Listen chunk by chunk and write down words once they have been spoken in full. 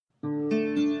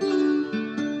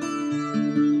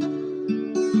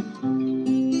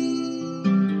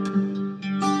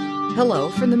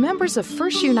Hello from the members of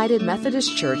First United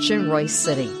Methodist Church in Royse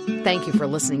City. Thank you for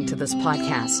listening to this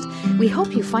podcast. We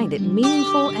hope you find it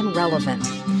meaningful and relevant.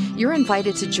 You're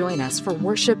invited to join us for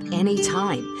worship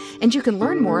anytime, and you can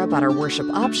learn more about our worship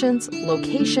options,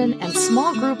 location, and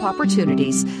small group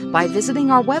opportunities by visiting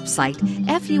our website,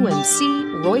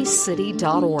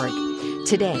 fumcroysecity.org.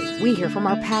 Today, we hear from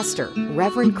our pastor,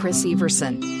 Reverend Chris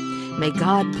Everson. May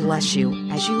God bless you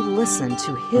as you listen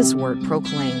to His word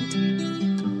proclaimed.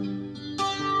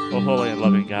 Oh, holy and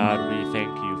loving God, we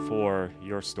thank you for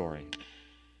your story.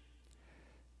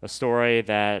 A story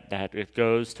that it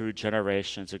goes through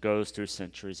generations, it goes through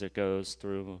centuries, it goes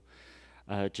through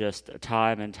just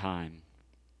time and time.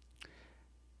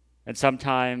 And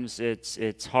sometimes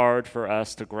it's hard for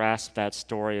us to grasp that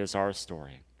story as our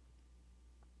story.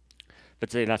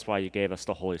 But today, that's why you gave us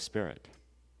the Holy Spirit.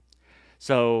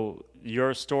 So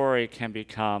your story can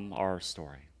become our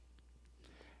story.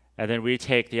 And then we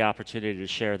take the opportunity to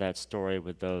share that story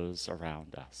with those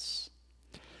around us.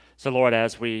 So, Lord,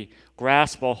 as we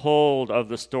grasp a hold of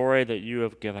the story that you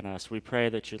have given us, we pray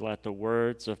that you let the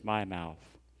words of my mouth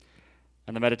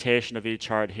and the meditation of each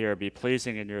heart here be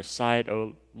pleasing in your sight,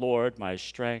 O Lord, my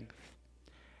strength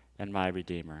and my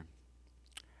Redeemer.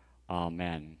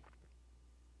 Amen.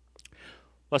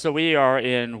 Well, so we are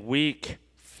in week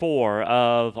 4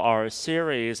 of our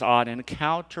series on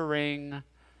encountering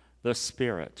the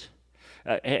Spirit.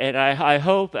 And I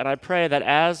hope and I pray that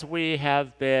as we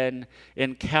have been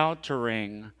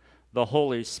encountering the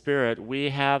Holy Spirit, we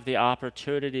have the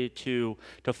opportunity to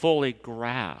fully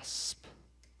grasp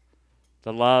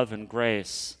the love and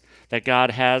grace that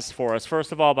God has for us.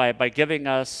 First of all, by giving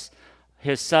us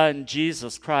His Son,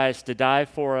 Jesus Christ, to die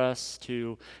for us,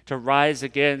 to rise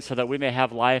again so that we may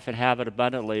have life and have it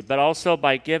abundantly, but also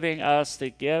by giving us the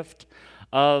gift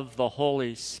of the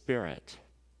Holy Spirit.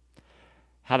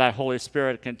 How that Holy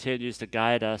Spirit continues to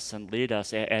guide us and lead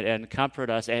us and comfort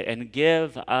us and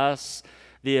give us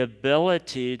the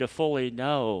ability to fully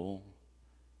know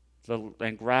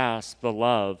and grasp the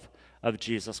love of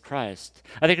Jesus Christ.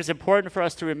 I think it's important for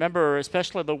us to remember,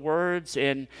 especially the words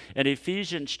in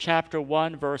Ephesians chapter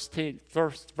 1, verse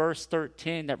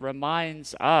 13, that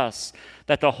reminds us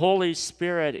that the Holy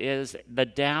Spirit is the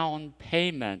down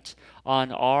payment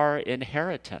on our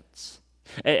inheritance.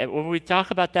 And when we talk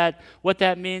about that, what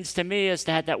that means to me is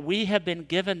that we have been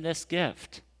given this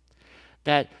gift,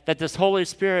 that this Holy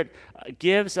Spirit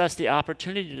gives us the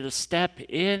opportunity to step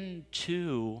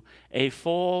into a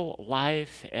full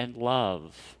life and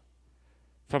love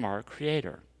from our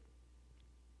Creator.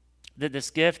 That this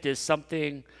gift is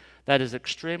something that is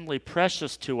extremely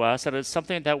precious to us, and it's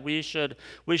something that we should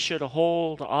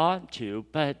hold on to,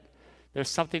 but there's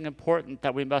something important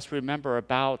that we must remember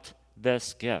about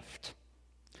this gift.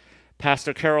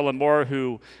 Pastor Carolyn Moore,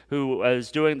 who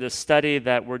is doing this study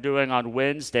that we're doing on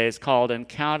Wednesdays called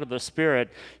Encounter the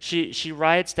Spirit, she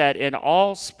writes that in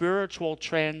all spiritual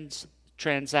transactions,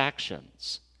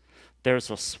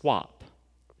 there's a swap.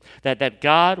 That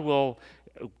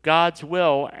God's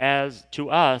will as to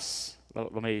us,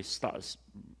 let me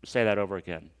say that over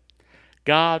again.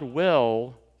 God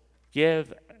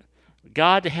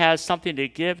has something to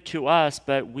give to us,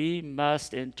 but we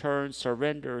must in turn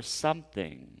surrender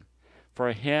something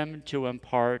for Him to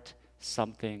impart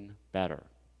something better.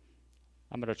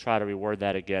 I'm going to try to reword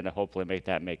that again and hopefully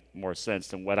make more sense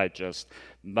than what I just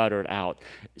muttered out.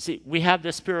 See, we have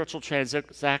this spiritual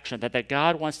transaction that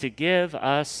God wants to give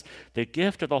us the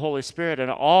gift of the Holy Spirit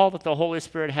and all that the Holy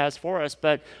Spirit has for us,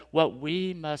 but what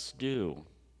we must do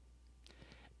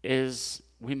is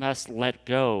we must let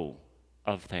go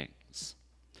of things.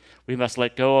 We must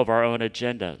let go of our own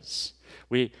agendas.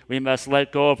 We must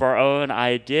let go of our own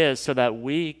ideas so that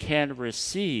we can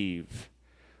receive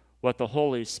what the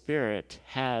Holy Spirit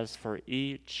has for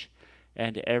each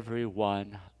and every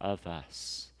one of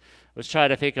us. I was trying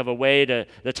to think of a way to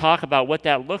talk about what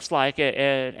that looks like,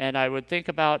 and I would think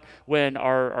about when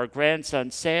our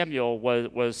grandson Samuel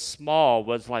was small,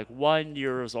 was like 1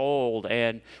 year old,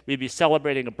 and we'd be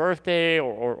celebrating a birthday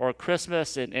or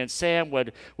Christmas, and Sam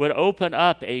would open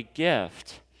up a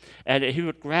gift. And he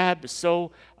would grab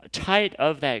so tight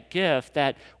of that gift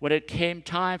that when it came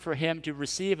time for him to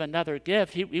receive another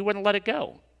gift, he wouldn't let it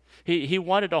go. He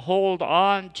wanted to hold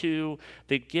on to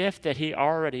the gift that he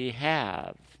already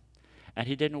had. And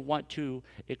he didn't want to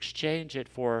exchange it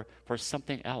for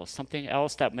something else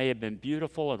that may have been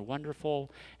beautiful and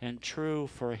wonderful and true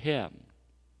for him.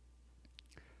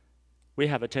 We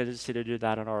have a tendency to do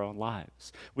that in our own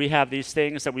lives. We have these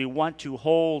things that we want to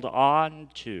hold on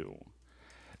to,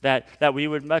 that we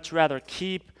would much rather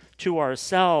keep to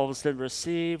ourselves than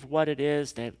receive what it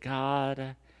is that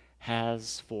God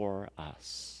has for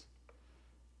us.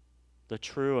 The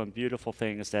true and beautiful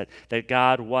things that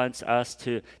God wants us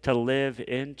to live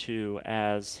into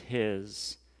as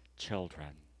his children.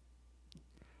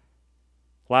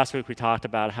 Last week we talked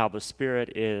about how the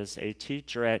Spirit is a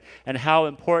teacher and how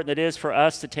important it is for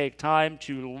us to take time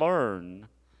to learn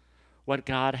what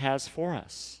God has for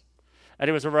us. And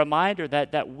it was a reminder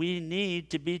that we need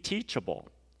to be teachable.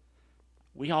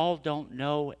 We all don't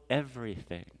know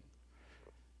everything.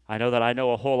 I know that I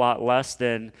know a whole lot less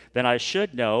than I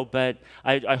should know, but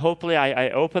I hopefully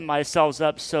open myself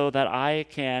up so that I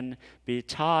can be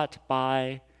taught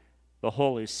by the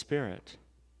Holy Spirit.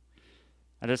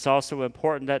 And it's also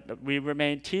important that we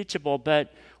remain teachable,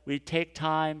 but we take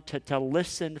time to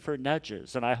listen for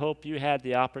nudges. And I hope you had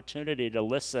the opportunity to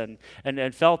listen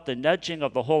and felt the nudging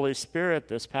of the Holy Spirit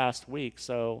this past week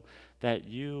so that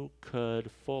you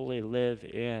could fully live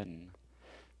in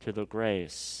to the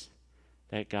grace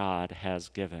that God has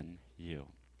given you.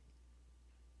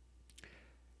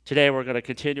 Today we're going to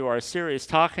continue our series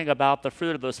talking about the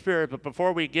fruit of the Spirit, but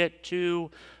before we get to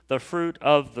the fruit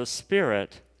of the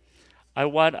Spirit, I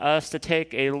want us to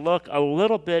take a look a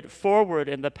little bit forward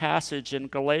in the passage in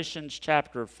Galatians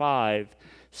chapter 5,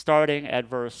 starting at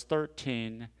verse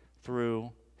 13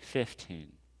 through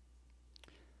 15,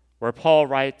 where Paul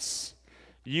writes,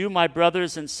 "You, my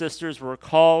brothers and sisters, were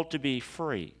called to be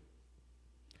free,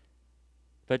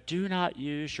 but do not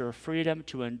use your freedom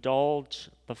to indulge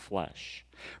the flesh.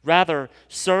 Rather,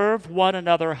 serve one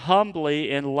another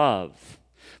humbly in love.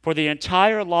 For the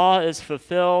entire law is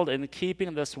fulfilled in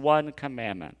keeping this one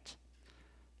commandment: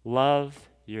 love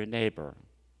your neighbor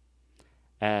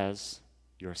as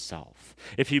yourself.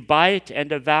 If you bite and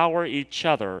devour each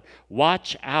other,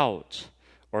 watch out,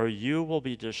 or you will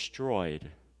be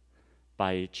destroyed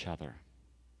by each other."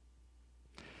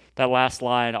 That last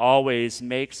line always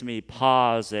makes me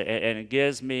pause and it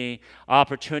gives me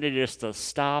opportunities to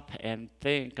stop and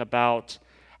think about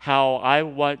how I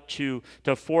want to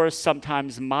force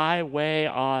sometimes my way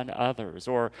on others,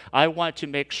 or I want to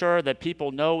make sure that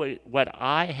people know what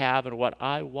I have and what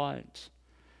I want,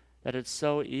 that it's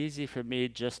so easy for me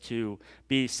just to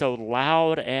be so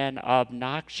loud and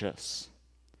obnoxious,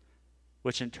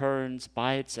 which in turn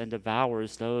bites and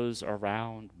devours those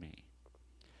around me.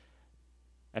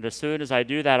 And as soon as I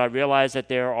do that, I realize that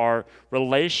there are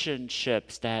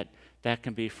relationships that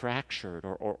can be fractured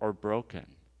or broken,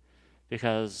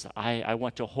 because I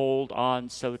want to hold on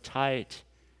so tight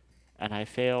and I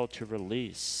fail to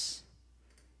release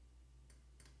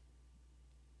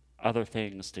other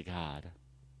things to God.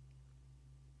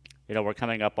 You know, we're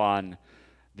coming up on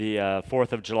the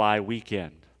 4th of July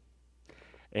weekend.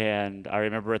 And I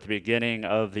remember at the beginning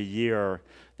of the year,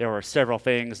 there were several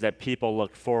things that people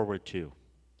looked forward to.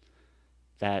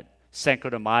 That Cinco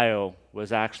de Mayo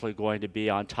was actually going to be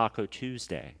on Taco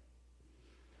Tuesday.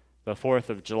 The 4th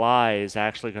of July is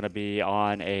actually going to be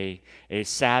on a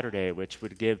Saturday, which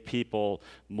would give people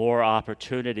more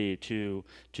opportunity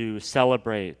to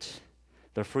celebrate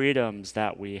the freedoms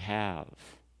that we have.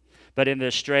 But in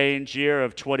this strange year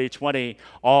of 2020,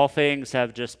 all things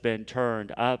have just been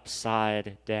turned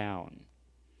upside down.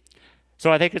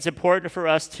 So I think it's important for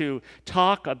us to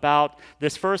talk about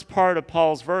this first part of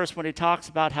Paul's verse when he talks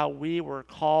about how we were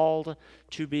called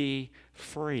to be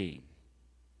free.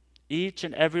 Each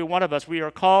and every one of us, we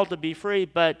are called to be free,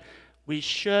 but we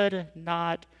should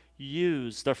not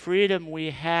use the freedom we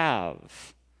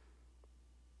have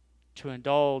to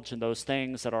indulge in those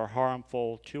things that are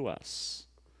harmful to us.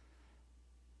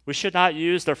 We should not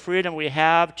use the freedom we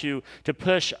have to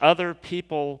push other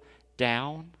people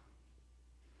down.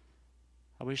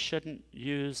 We shouldn't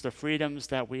use the freedoms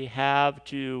that we have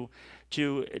to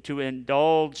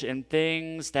indulge in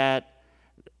things that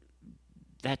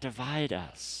divide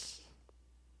us,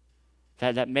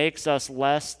 that makes us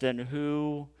less than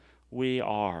who we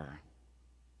are.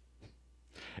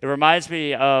 It reminds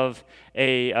me of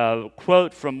a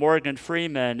quote from Morgan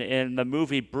Freeman in the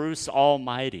movie Bruce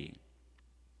Almighty.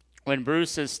 When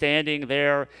Bruce is standing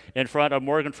there in front of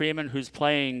Morgan Freeman, who's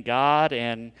playing God,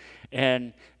 and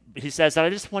he says that I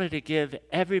just wanted to give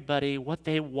everybody what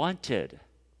they wanted.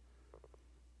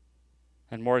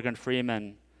 And Morgan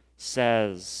Freeman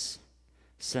says,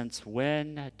 "Since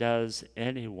when does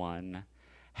anyone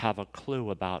have a clue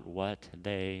about what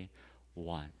they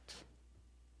want?"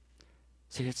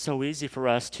 See, it's so easy for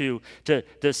us to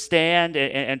stand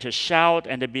and to shout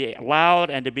and to be loud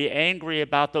and to be angry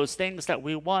about those things that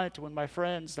we want, when, my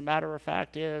friends, the matter of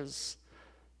fact is,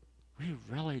 we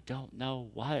really don't know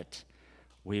what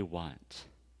we want.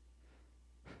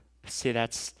 See,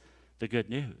 that's the good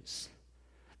news.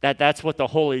 That's what the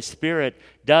Holy Spirit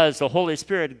does. The Holy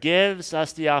Spirit gives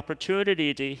us the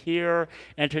opportunity to hear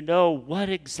and to know what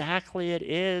exactly it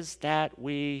is that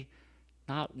we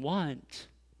not want,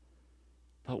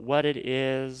 but what it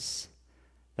is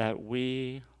that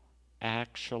we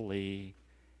actually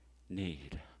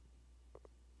need.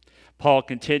 Paul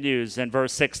continues in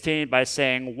verse 16 by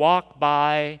saying, "Walk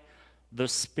by the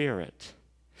Spirit,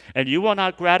 and you will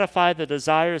not gratify the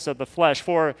desires of the flesh,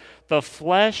 for the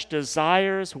flesh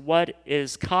desires what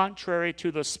is contrary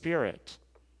to the Spirit,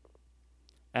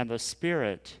 and the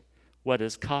Spirit what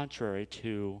is contrary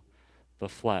to the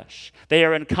flesh. They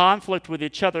are in conflict with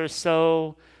each other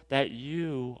so that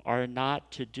you are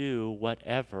not to do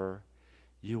whatever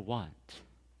you want."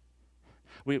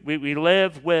 We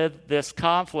live with this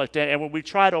conflict, and when we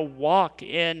try to walk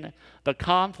in the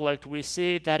conflict, we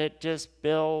see that it just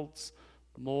builds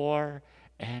more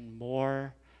and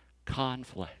more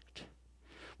conflict.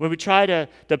 When we try to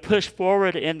push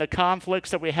forward in the conflicts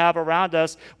that we have around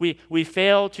us, we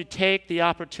fail to take the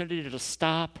opportunity to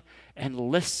stop and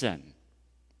listen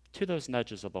to those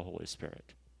nudges of the Holy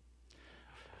Spirit.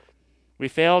 We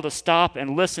fail to stop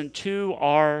and listen to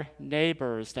our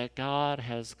neighbors that God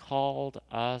has called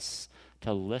us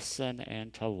to listen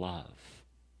and to love.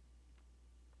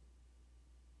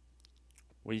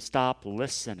 We stop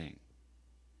listening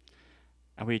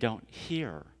and we don't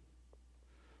hear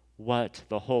what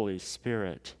the Holy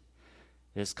Spirit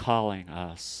is calling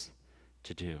us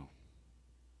to do.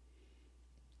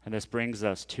 And this brings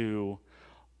us to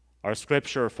our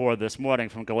scripture for this morning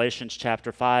from Galatians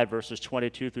chapter 5, verses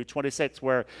 22 through 26,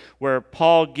 where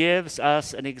Paul gives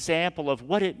us an example of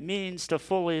what it means to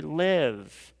fully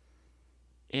live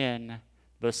in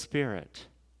the Spirit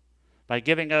by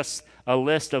giving us a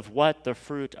list of what the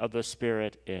fruit of the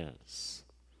Spirit is.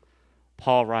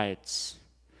 Paul writes,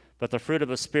 "But the fruit of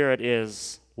the Spirit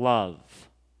is love,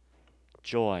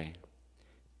 joy,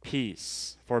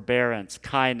 peace, forbearance,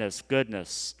 kindness,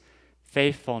 goodness,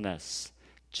 faithfulness,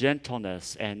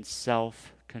 gentleness, and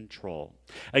self-control.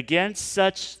 Against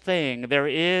such thing there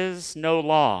is no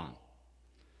law.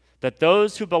 That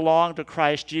those who belong to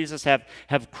Christ Jesus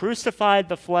have crucified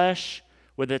the flesh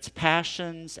with its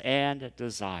passions and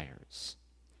desires.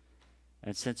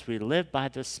 And since we live by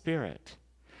the Spirit,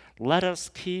 let us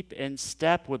keep in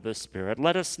step with the Spirit.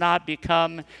 Let us not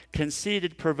become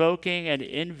conceited, provoking, and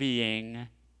envying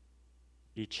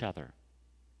each other."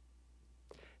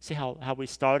 See how we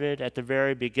started at the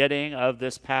very beginning of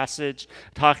this passage,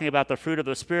 talking about the fruit of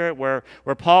the Spirit, where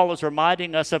Paul is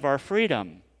reminding us of our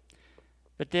freedom.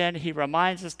 But then he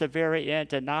reminds us at the very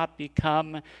end to not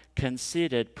become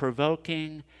conceited,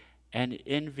 provoking, and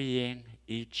envying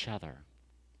each other.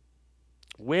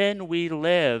 When we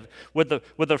live with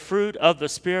the fruit of the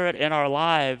Spirit in our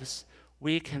lives,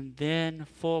 we can then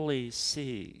fully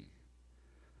see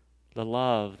the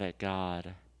love that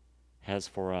God has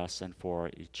for us and for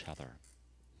each other.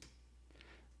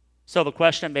 So the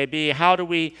question may be, how do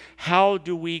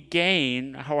we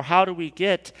gain, or how do we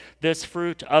get this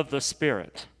fruit of the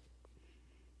Spirit?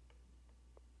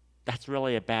 That's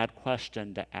really a bad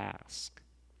question to ask.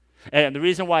 And the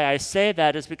reason why I say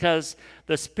that is because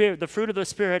the fruit of the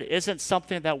Spirit isn't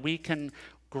something that we can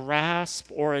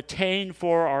grasp or attain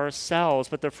for ourselves,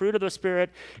 but the fruit of the Spirit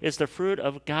is the fruit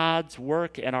of God's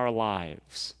work in our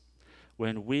lives.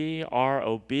 When we are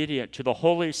obedient to the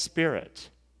Holy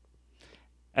Spirit.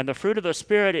 And the fruit of the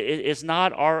Spirit is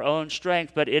not our own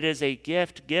strength, but it is a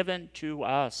gift given to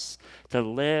us to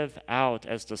live out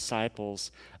as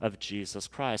disciples of Jesus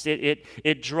Christ.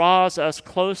 It draws us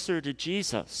closer to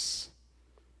Jesus,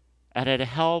 and it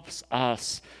helps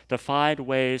us to find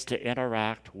ways to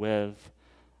interact with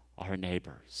our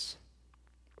neighbors.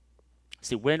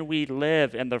 See, when we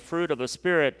live in the fruit of the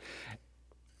Spirit,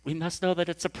 we must know that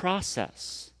it's a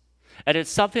process, and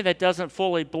it's something that doesn't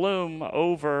fully bloom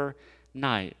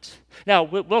overnight. Now,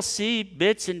 we'll see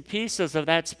bits and pieces of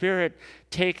that Spirit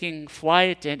taking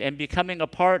flight and becoming a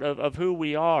part of who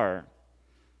we are.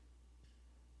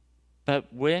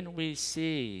 But when we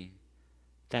see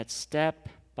that step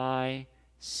by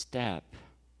step,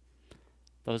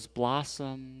 those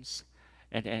blossoms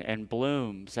and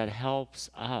blooms that helps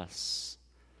us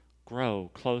grow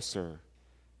closer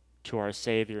to our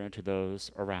Savior and to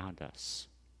those around us.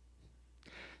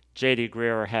 J.D.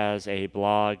 Greear has a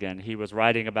blog, and he was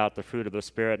writing about the fruit of the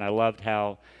Spirit, and I loved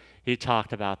how he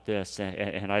talked about this,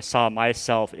 and I saw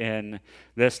myself in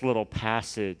this little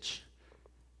passage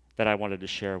that I wanted to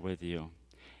share with you.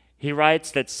 He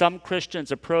writes that some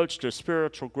Christians' approach to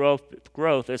spiritual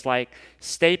growth is like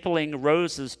stapling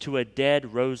roses to a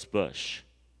dead rose bush.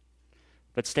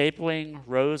 But stapling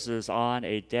roses on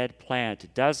a dead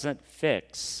plant doesn't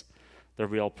fix the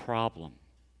real problem.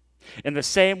 In the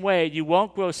same way, you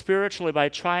won't grow spiritually by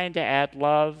trying to add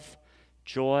love,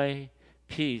 joy,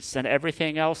 peace, and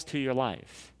everything else to your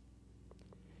life.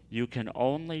 You can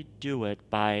only do it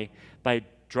by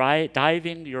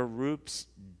diving your roots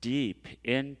deep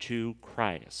into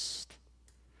Christ.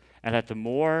 And that the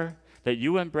more that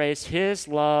you embrace his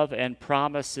love and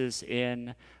promises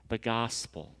in the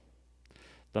gospel,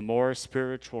 the more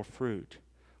spiritual fruit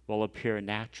will appear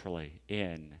naturally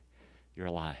in your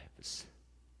lives.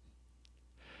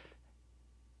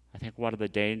 I think one of the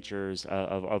dangers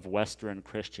of Western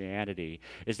Christianity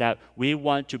is that we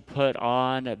want to put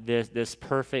on this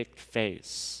perfect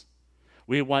face.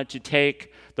 We want to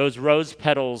take those rose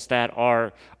petals that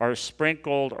are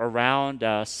sprinkled around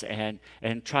us and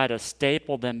try to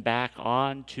staple them back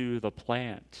onto the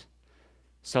plant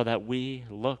so that we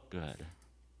look good.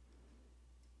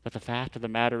 But the fact of the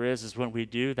matter is when we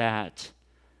do that,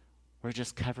 we're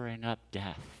just covering up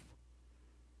death.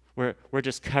 We're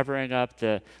just covering up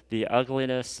the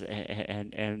ugliness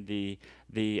and the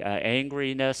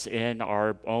angriness in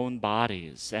our own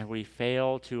bodies, and we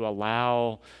fail to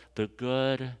allow the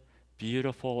good,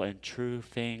 beautiful, and true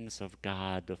things of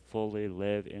God to fully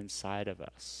live inside of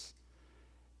us.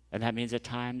 And that means at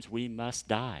times we must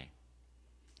die.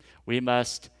 We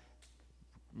must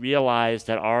realize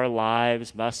that our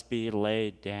lives must be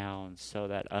laid down so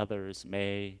that others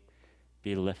may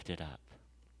be lifted up.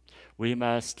 We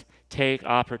must take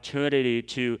opportunity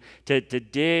to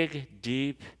dig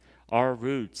deep our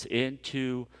roots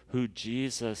into who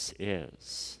Jesus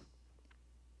is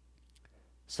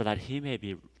so that he may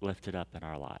be lifted up in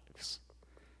our lives.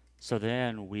 So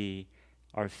then we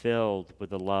are filled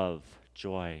with the love,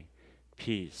 joy,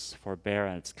 peace,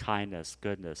 forbearance, kindness,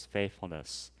 goodness,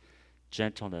 faithfulness,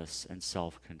 gentleness, and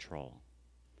self-control.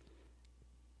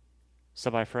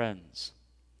 So my friends,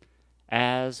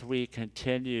 as we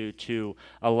continue to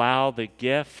allow the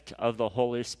gift of the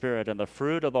Holy Spirit and the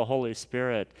fruit of the Holy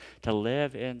Spirit to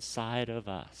live inside of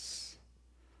us,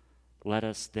 let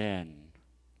us then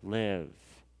live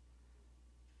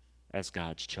as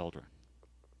God's children.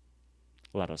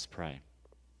 Let us pray.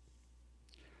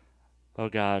 Oh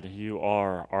God, you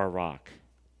are our rock,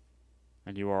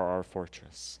 and you are our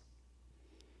fortress.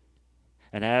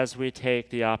 And as we take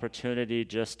the opportunity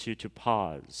just to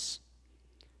pause,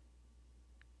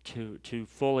 to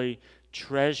fully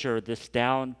treasure this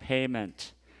down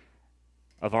payment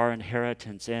of our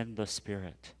inheritance in the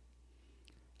Spirit,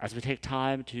 as we take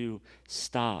time to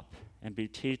stop and be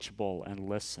teachable and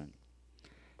listen,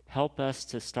 help us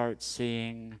to start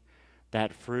seeing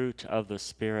that fruit of the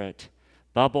Spirit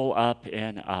bubble up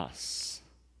in us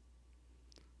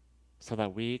so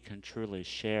that we can truly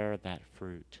share that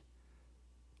fruit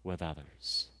with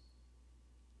others.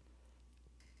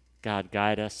 God,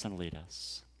 guide us and lead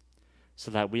us so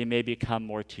that we may become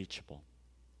more teachable.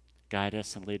 Guide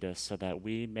us and lead us so that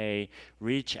we may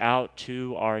reach out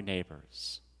to our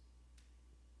neighbors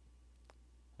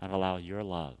and allow your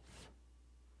love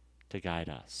to guide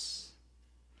us.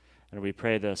 And we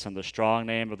pray this in the strong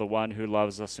name of the one who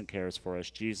loves us and cares for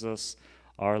us, Jesus,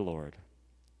 our Lord.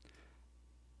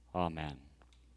 Amen.